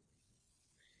system.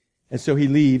 And so he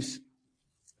leaves,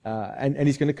 and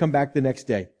he's going to come back the next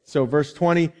day. So verse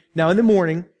 20, now in the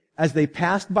morning, as they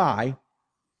passed by,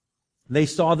 they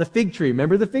saw the fig tree.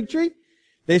 Remember the fig tree?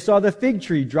 They saw the fig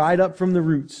tree dried up from the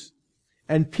roots.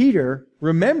 And Peter,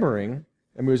 remembering,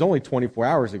 it was only 24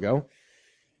 hours ago,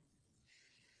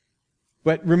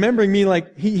 but remembering me,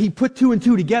 like, he put two and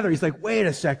two together. He's like, wait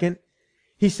a second.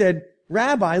 He said,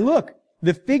 Rabbi, look,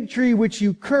 the fig tree which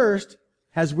you cursed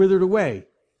has withered away.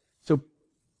 So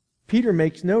Peter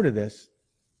makes note of this.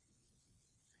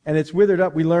 And it's withered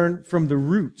up, we learn, from the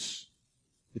roots.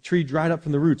 The tree dried up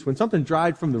from the roots. When something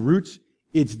dried from the roots,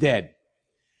 it's dead.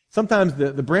 Sometimes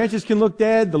the branches can look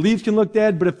dead, the leaves can look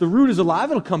dead, but if the root is alive,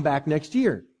 it'll come back next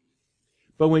year.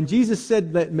 But when Jesus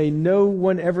said that may no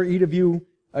one ever eat of you,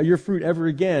 your fruit ever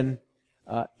again,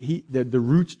 the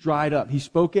roots dried up. He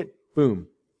spoke it, boom,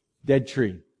 dead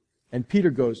tree. And Peter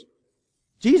goes,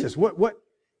 Jesus, what?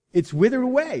 It's withered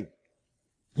away.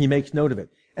 He makes note of it.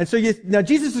 And so now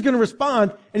Jesus is going to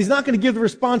respond, and he's not going to give the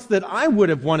response that I would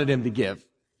have wanted him to give.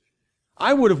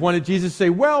 I would have wanted Jesus to say,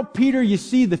 well, Peter, you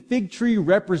see, the fig tree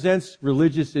represents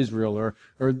religious Israel or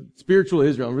spiritual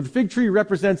Israel, or the fig tree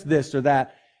represents this or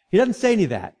that. He doesn't say any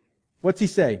of that. What's he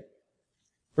say?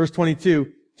 Verse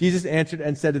 22, Jesus answered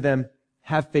and said to them,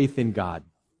 have faith in God.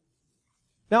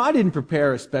 Now, I didn't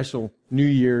prepare a special New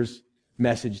Year's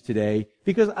message today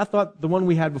because I thought the one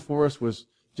we had before us was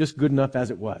just good enough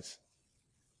as it was.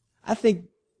 I think,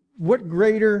 what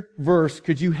greater verse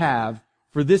could you have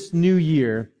for this new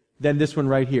year than this one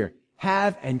right here?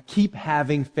 Have and keep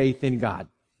having faith in God.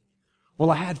 Well,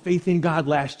 I had faith in God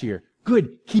last year.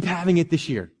 Good. Keep having it this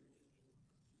year.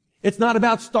 It's not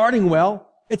about starting well.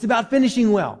 It's about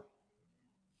finishing well.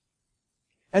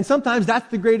 And sometimes that's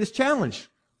the greatest challenge.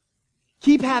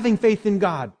 Keep having faith in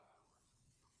God.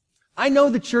 I know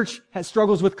the church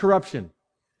struggles with corruption.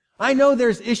 I know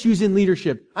there's issues in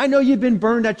leadership. I know you've been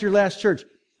burned at your last church.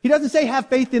 He doesn't say have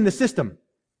faith in the system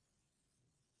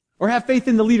or have faith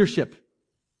in the leadership.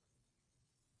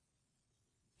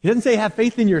 He doesn't say have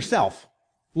faith in yourself.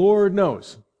 Lord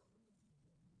knows.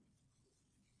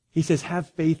 He says have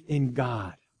faith in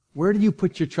God. Where do you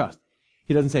put your trust?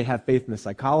 He doesn't say have faith in the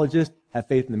psychologist, have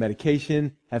faith in the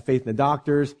medication, have faith in the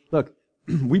doctors. Look,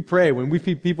 we pray when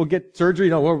people get surgery.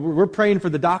 No, we're praying for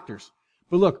the doctors.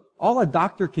 But look, all a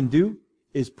doctor can do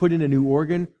is put in a new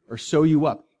organ or sew you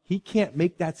up. He can't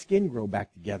make that skin grow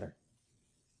back together.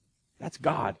 That's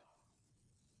God.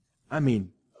 I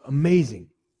mean, amazing.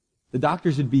 The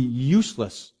doctors would be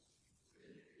useless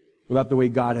without the way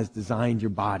God has designed your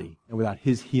body and without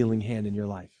His healing hand in your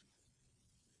life.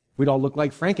 We'd all look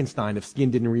like Frankenstein if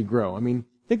skin didn't regrow. I mean,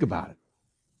 think about it.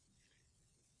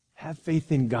 Have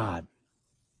faith in God.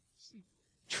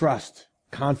 Trust,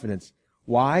 confidence.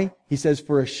 Why? He says,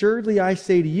 for assuredly I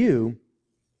say to you,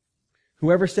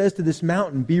 whoever says to this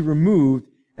mountain, be removed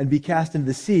and be cast into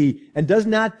the sea, and does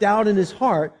not doubt in his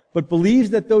heart, but believes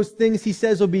that those things he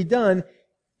says will be done,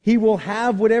 he will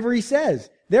have whatever he says.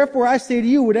 Therefore I say to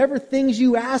you, whatever things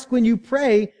you ask when you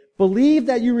pray, believe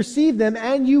that you receive them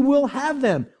and you will have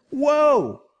them.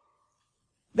 Whoa!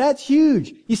 That's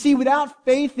huge. You see, without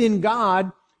faith in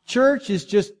God, church is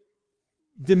just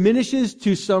diminishes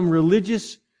to some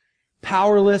religious,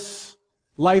 powerless,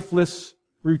 lifeless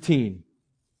routine.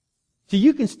 See,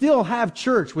 you can still have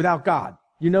church without God.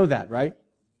 You know that, right?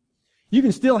 You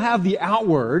can still have the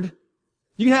outward.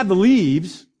 You can have the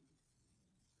leaves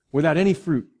without any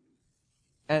fruit.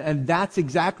 And that's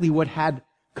exactly what had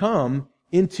come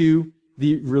into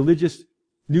the religious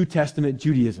New Testament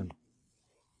Judaism.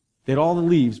 They had all the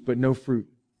leaves, but no fruit.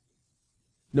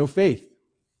 No faith.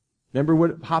 Remember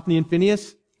what Hophni and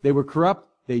Phinehas? They were corrupt.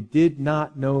 They did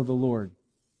not know the Lord.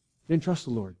 They didn't trust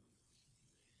the Lord.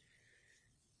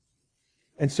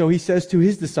 And so he says to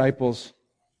his disciples,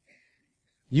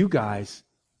 you guys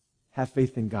have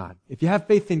faith in God. If you have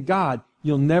faith in God,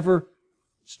 you'll never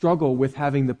struggle with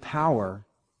having the power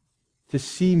to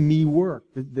see me work,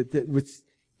 with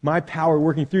my power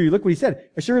working through you. Look what he said.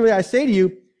 Assuredly, I say to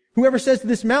you, whoever says to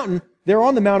this mountain, they're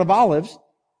on the Mount of Olives.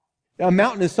 A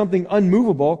mountain is something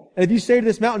unmovable. And if you say to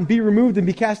this mountain, be removed and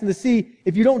be cast in the sea,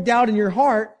 if you don't doubt in your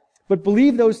heart, but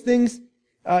believe those things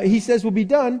he says will be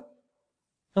done,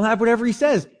 he'll have whatever he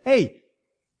says. Hey,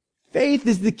 faith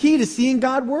is the key to seeing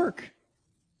God work.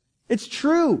 It's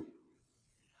true.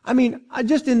 I mean,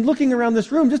 just in looking around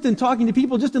this room, just in talking to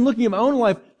people, just in looking at my own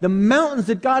life, the mountains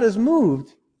that God has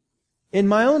moved in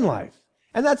my own life.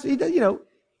 And that's,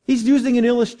 he's using an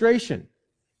illustration.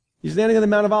 He's standing on the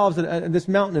Mount of Olives, and this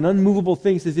mountain, an unmovable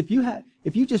thing, says, if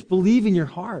you just believe in your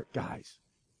heart, guys,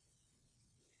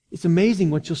 it's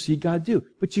amazing what you'll see God do.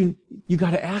 But you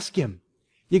got to ask Him.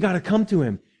 You got to come to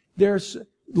Him.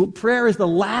 Prayer is the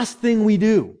last thing we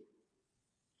do.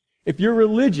 If you're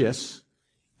religious,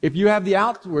 if you have the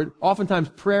outward, oftentimes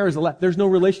prayer is there's no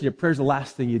relationship. Prayer is the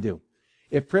last thing you do.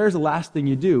 If prayer is the last thing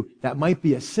you do, that might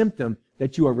be a symptom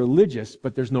that you are religious,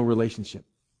 but there's no relationship.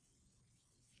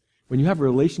 When you have a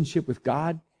relationship with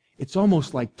God, it's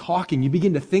almost like talking. You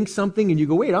begin to think something and you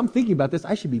go, wait, I'm thinking about this.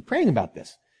 I should be praying about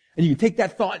this. And you can take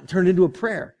that thought and turn it into a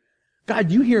prayer.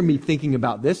 God, you hear me thinking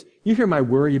about this. You hear my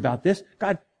worry about this.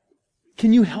 God,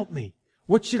 can you help me?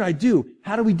 What should I do?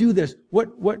 How do we do this?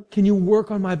 What can you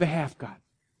work on my behalf, God?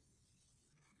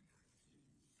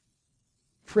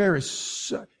 Prayer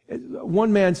is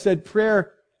one man said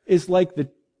prayer is like the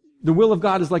will of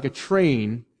God is like a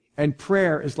train and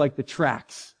prayer is like the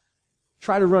tracks.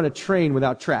 Try to run a train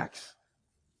without tracks.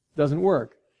 Doesn't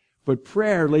work. But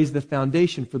prayer lays the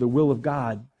foundation for the will of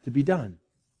God to be done.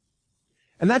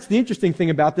 And that's the interesting thing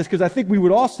about this, because I think we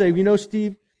would all say,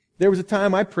 Steve, there was a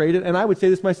time I prayed it, and I would say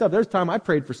this myself. There was a time I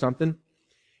prayed for something,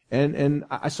 and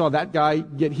I saw that guy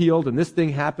get healed, and this thing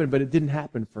happened, but it didn't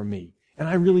happen for me. And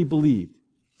I really believed.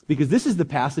 Because this is the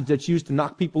passage that's used to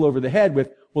knock people over the head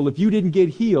with, well, if you didn't get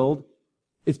healed,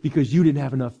 it's because you didn't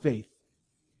have enough faith.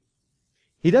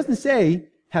 He doesn't say,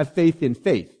 have faith in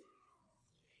faith.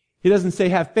 He doesn't say,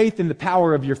 have faith in the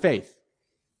power of your faith.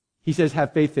 He says,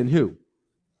 have faith in who?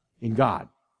 In God.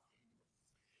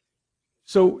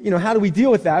 So, how do we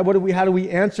deal with that? How do we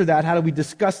answer that? How do we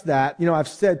discuss that?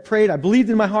 I've prayed, I believed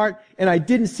in my heart, and I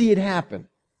didn't see it happen.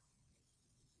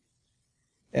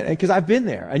 And because I've been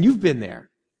there, and you've been there.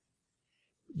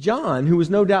 John, who was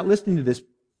no doubt listening to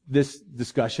this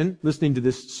discussion, listening to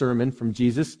this sermon from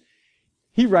Jesus,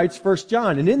 he writes 1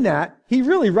 John, and in that, he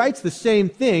really writes the same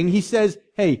thing. He says,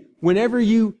 hey, whenever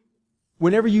you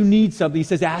need something, he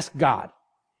says, ask God.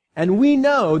 And we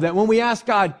know that when we ask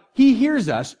God, He hears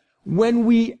us when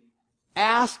we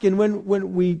ask and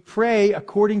when we pray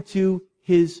according to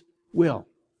His will.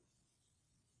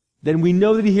 Then we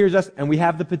know that He hears us and we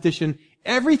have the petition.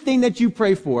 Everything that you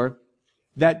pray for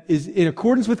that is in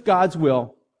accordance with God's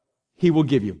will, He will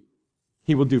give you.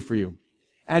 He will do for you.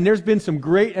 And there's been some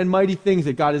great and mighty things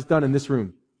that God has done in this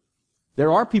room.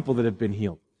 There are people that have been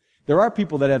healed. There are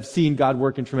people that have seen God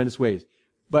work in tremendous ways.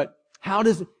 But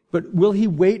will He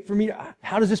wait for me?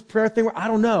 How does this prayer thing work? I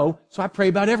don't know. So I pray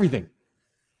about everything.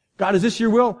 God, is this your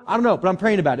will? I don't know, but I'm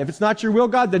praying about it. If it's not your will,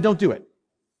 God, then don't do it.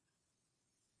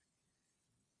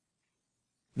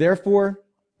 Therefore,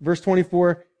 verse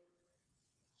 24,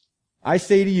 I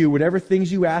say to you, whatever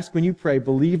things you ask when you pray,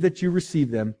 believe that you receive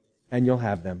them and you'll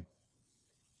have them.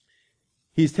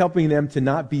 He's helping them to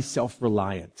not be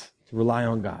self-reliant, to rely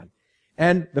on God.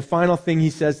 And the final thing he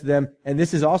says to them, and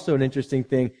this is also an interesting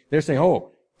thing, they're saying,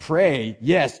 oh, pray,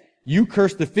 yes, you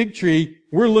curse the fig tree.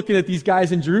 We're looking at these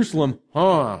guys in Jerusalem.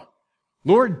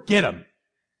 Lord, get them.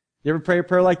 You ever pray a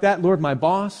prayer like that? Lord, my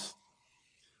boss.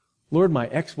 Lord, my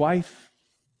ex-wife.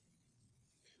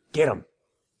 Get them.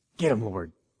 Get them,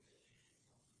 Lord.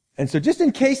 And so just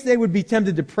in case they would be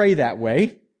tempted to pray that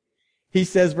way, he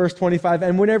says, verse 25,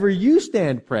 and whenever you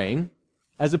stand praying,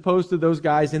 as opposed to those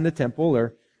guys in the temple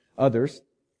or others,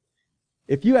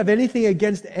 if you have anything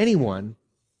against anyone,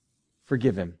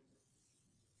 forgive him,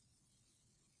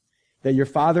 that your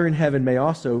Father in heaven may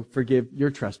also forgive your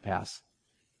trespass.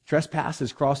 Trespass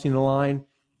is crossing the line.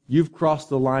 You've crossed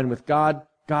the line with God.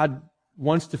 God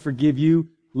wants to forgive you,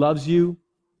 loves you,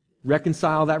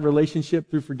 reconcile that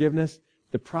relationship through forgiveness.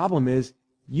 The problem is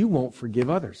you won't forgive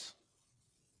others.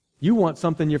 You want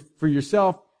something for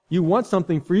yourself. You want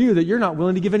something for you that you're not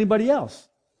willing to give anybody else.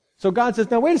 So God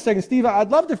says, now wait a second, Steve, I'd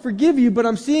love to forgive you, but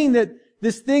I'm seeing that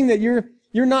this thing that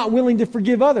you're not willing to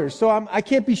forgive others. So I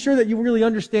can't be sure that you really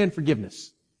understand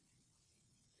forgiveness.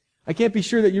 I can't be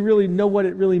sure that you really know what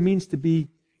it really means to be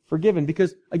forgiven.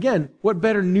 Because, again, what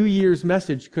better New Year's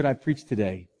message could I preach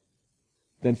today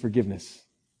than forgiveness?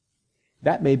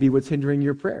 That may be what's hindering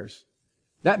your prayers.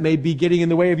 That may be getting in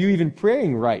the way of you even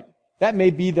praying right. That may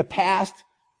be the past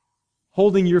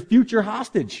holding your future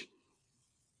hostage.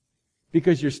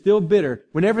 Because you're still bitter.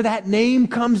 Whenever that name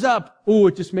comes up,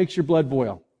 it just makes your blood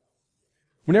boil.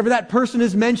 Whenever that person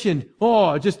is mentioned,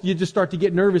 you just start to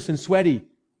get nervous and sweaty.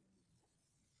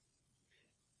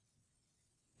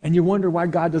 And you wonder why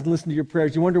God doesn't listen to your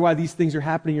prayers. You wonder why these things are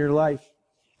happening in your life.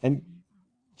 And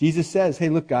Jesus says, hey,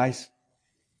 look, guys,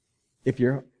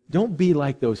 don't be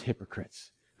like those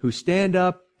hypocrites who stand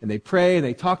up and they pray and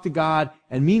they talk to God,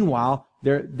 and meanwhile,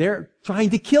 they're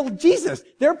trying to kill Jesus.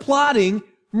 They're plotting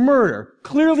murder,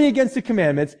 clearly against the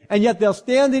commandments, and yet they'll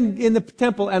stand in the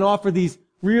temple and offer these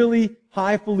really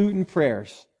highfalutin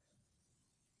prayers.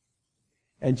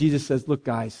 And Jesus says, look,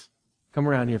 guys, come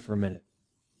around here for a minute.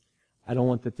 I don't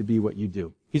want that to be what you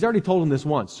do. He's already told them this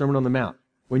once, Sermon on the Mount.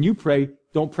 When you pray,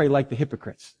 don't pray like the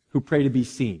hypocrites who pray to be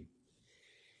seen.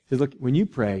 He says, look, when you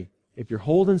pray, if you're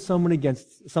holding something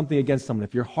against someone,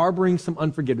 if you're harboring some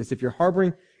unforgiveness, if you're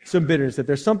harboring some bitterness, if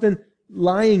there's something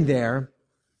lying there,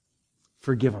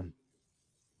 forgive them.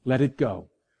 Let it go.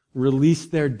 Release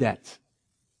their debt.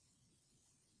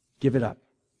 Give it up.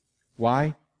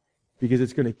 Why? Because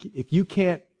if you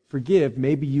can't forgive,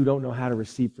 maybe you don't know how to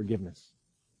receive forgiveness.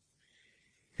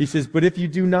 He says, but if you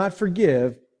do not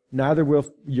forgive, neither will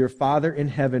your Father in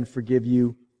heaven forgive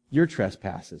you your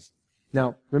trespasses.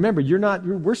 Now, remember,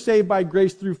 we're saved by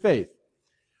grace through faith.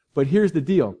 But here's the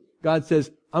deal. God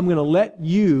says, I'm going to let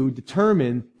you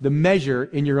determine the measure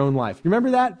in your own life. You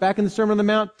remember that back in the Sermon on the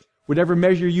Mount? Whatever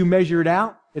measure you measure it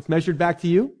out, it's measured back to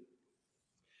you.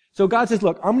 So God says,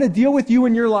 look, I'm going to deal with you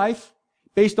in your life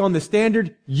based on the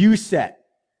standard you set.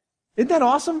 Isn't that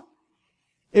awesome?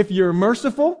 If you're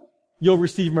merciful, you'll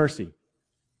receive mercy.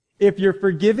 If you're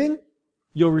forgiving,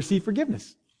 you'll receive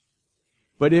forgiveness.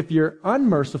 But if you're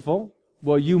unmerciful,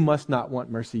 well, you must not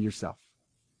want mercy yourself.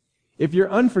 If you're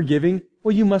unforgiving,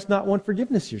 well, you must not want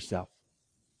forgiveness yourself.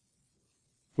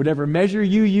 Whatever measure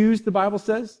you use, the Bible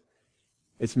says,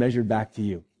 it's measured back to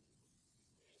you.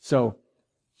 So,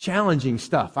 challenging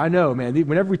stuff. I know, man.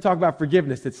 Whenever we talk about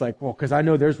forgiveness, it's like, well, because I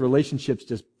know there's relationships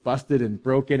just busted and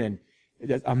broken and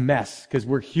it's a mess because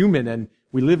we're human and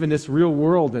we live in this real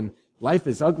world and life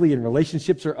is ugly and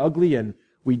relationships are ugly and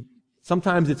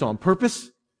sometimes it's on purpose.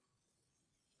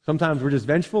 Sometimes we're just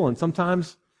vengeful and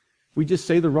sometimes we just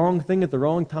say the wrong thing at the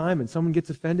wrong time and someone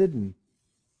gets offended and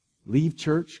leave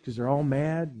church because they're all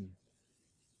mad.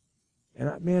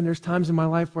 Man, there's times in my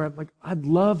life where I'm like, I'd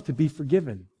love to be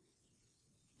forgiven.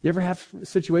 You ever have a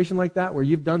situation like that where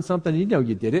you've done something and you know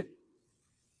you did it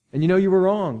and you know you were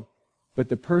wrong, but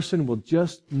the person will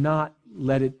just not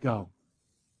let it go.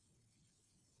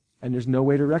 And there's no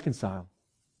way to reconcile.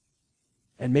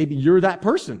 And maybe you're that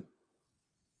person.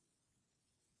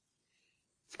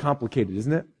 It's complicated,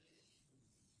 isn't it?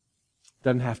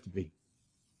 Doesn't have to be.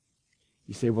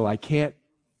 You say, well, I can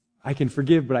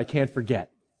forgive, but I can't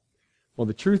forget. Well,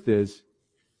 the truth is,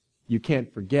 you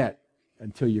can't forget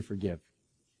until you forgive.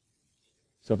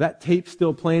 So if that tape's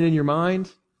still playing in your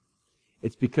mind,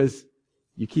 it's because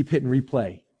you keep hitting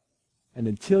replay. And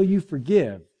until you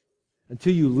forgive,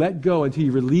 until you let go, until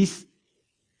you release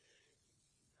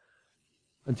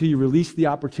the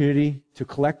opportunity to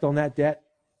collect on that debt,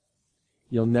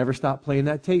 you'll never stop playing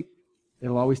that tape.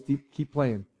 It'll always keep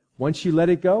playing. Once you let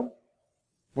it go,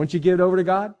 once you give it over to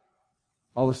God,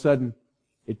 all of a sudden,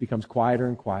 it becomes quieter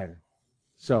and quieter.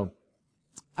 So,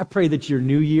 I pray that your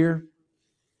new year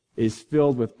is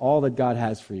filled with all that God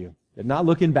has for you. That not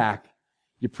looking back,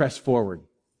 you press forward.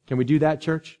 Can we do that,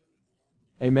 church?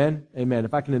 Amen? Amen.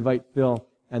 If I can invite Phil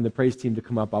and the praise team to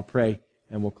come up, I'll pray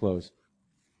and we'll close.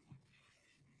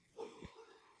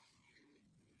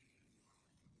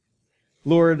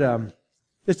 Lord,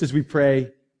 just as we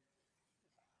pray,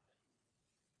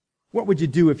 what would you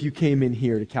do if you came in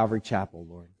here to Calvary Chapel,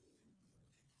 Lord?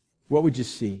 What would you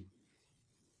see?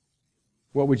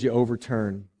 What would you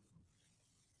overturn?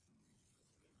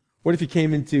 What if you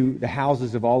came into the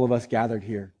houses of all of us gathered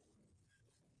here?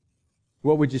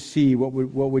 What would you see? What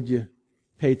would you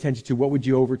pay attention to? What would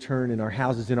you overturn in our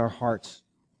houses, in our hearts?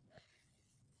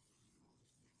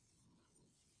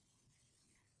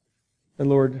 And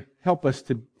Lord, help us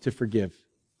to forgive.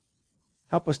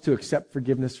 Help us to accept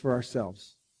forgiveness for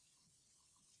ourselves.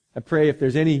 I pray if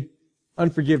there's any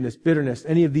unforgiveness, bitterness,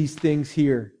 any of these things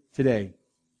here today,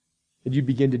 that you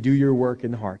begin to do your work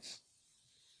in the hearts.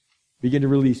 Begin to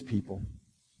release people.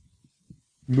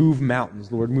 Move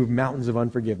mountains, Lord. Move mountains of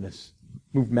unforgiveness.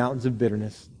 Move mountains of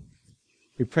bitterness.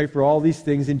 We pray for all these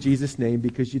things in Jesus' name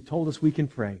because you told us we can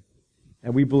pray,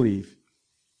 and we believe.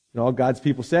 And all God's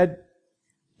people said,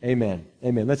 amen.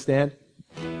 Amen. Let's stand.